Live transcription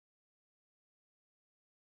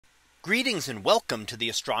Greetings and welcome to the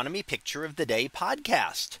Astronomy Picture of the Day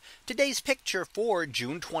podcast. Today's picture for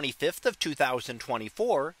June 25th of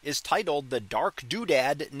 2024 is titled the Dark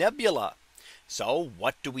Doodad Nebula. So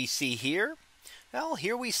what do we see here? Well,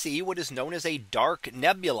 here we see what is known as a dark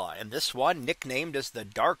nebula, and this one nicknamed as the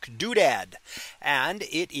Dark Doodad. And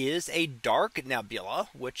it is a dark nebula,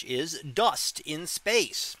 which is dust in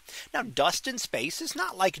space. Now, dust in space is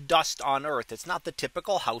not like dust on Earth. It's not the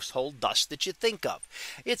typical household dust that you think of.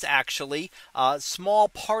 It's actually small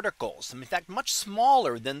particles. In fact, much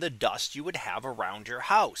smaller than the dust you would have around your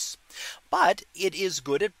house. But it is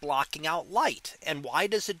good at blocking out light. And why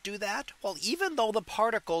does it do that? Well, even though the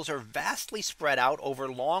particles are vastly spread out over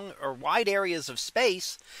long or wide areas of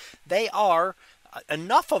space, they are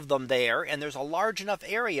enough of them there, and there's a large enough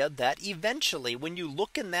area that eventually when you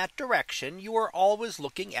look in that direction, you are always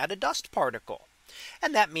looking at a dust particle.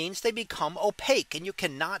 And that means they become opaque and you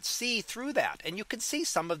cannot see through that. And you can see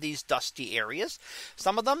some of these dusty areas.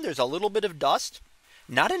 Some of them there's a little bit of dust.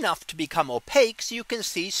 Not enough to become opaque so you can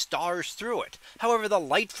see stars through it. However, the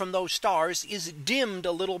light from those stars is dimmed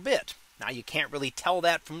a little bit. Now, you can't really tell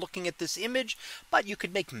that from looking at this image, but you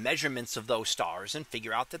could make measurements of those stars and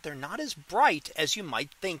figure out that they're not as bright as you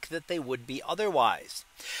might think that they would be otherwise.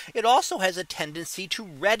 It also has a tendency to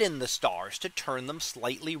redden the stars, to turn them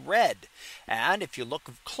slightly red. And if you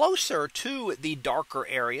look closer to the darker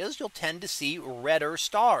areas, you'll tend to see redder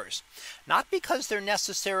stars. Not because they're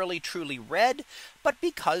necessarily truly red, but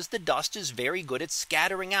because the dust is very good at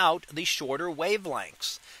scattering out the shorter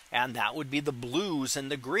wavelengths. And that would be the blues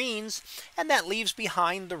and the greens. And that leaves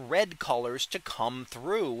behind the red colors to come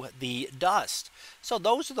through the dust. So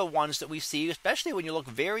those are the ones that we see, especially when you look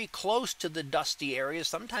very close to the dusty areas.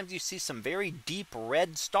 Sometimes you see some very deep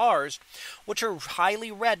red stars, which are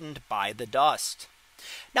highly reddened by the dust.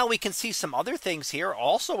 Now we can see some other things here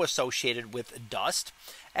also associated with dust.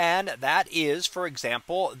 And that is, for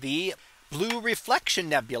example, the blue reflection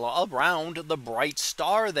nebula around the bright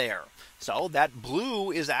star there. So that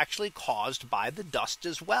blue is actually caused by the dust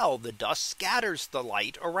as well. The dust scatters the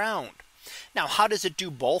light around. Now, how does it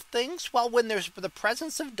do both things? Well, when there's the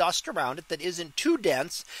presence of dust around it that isn't too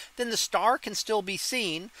dense, then the star can still be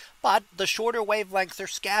seen, but the shorter wavelengths are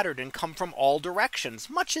scattered and come from all directions,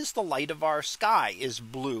 much as the light of our sky is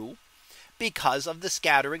blue because of the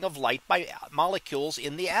scattering of light by molecules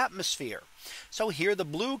in the atmosphere. So here the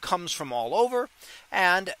blue comes from all over,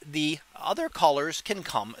 and the other colors can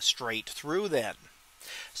come straight through then.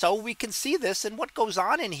 So we can see this, and what goes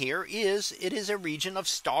on in here is it is a region of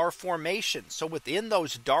star formation. So within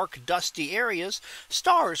those dark dusty areas,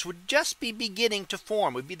 stars would just be beginning to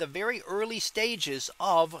form, would be the very early stages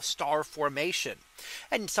of star formation.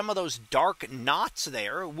 And some of those dark knots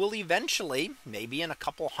there will eventually, maybe in a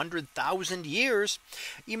couple 100,000 years,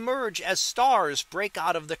 emerge as stars break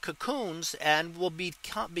out of the cocoons and will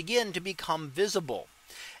begin to become visible.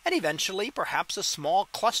 And eventually, perhaps a small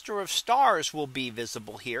cluster of stars will be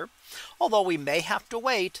visible here, although we may have to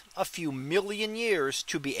wait a few million years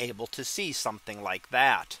to be able to see something like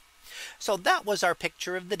that. So that was our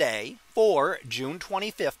picture of the day for June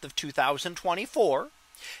 25th of 2024.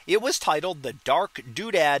 It was titled the Dark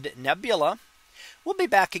Doodad Nebula. We'll be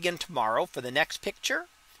back again tomorrow for the next picture,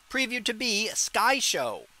 previewed to be Sky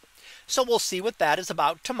Show. So we'll see what that is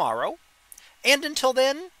about tomorrow. And until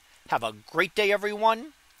then, have a great day,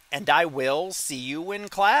 everyone. And I will see you in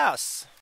class.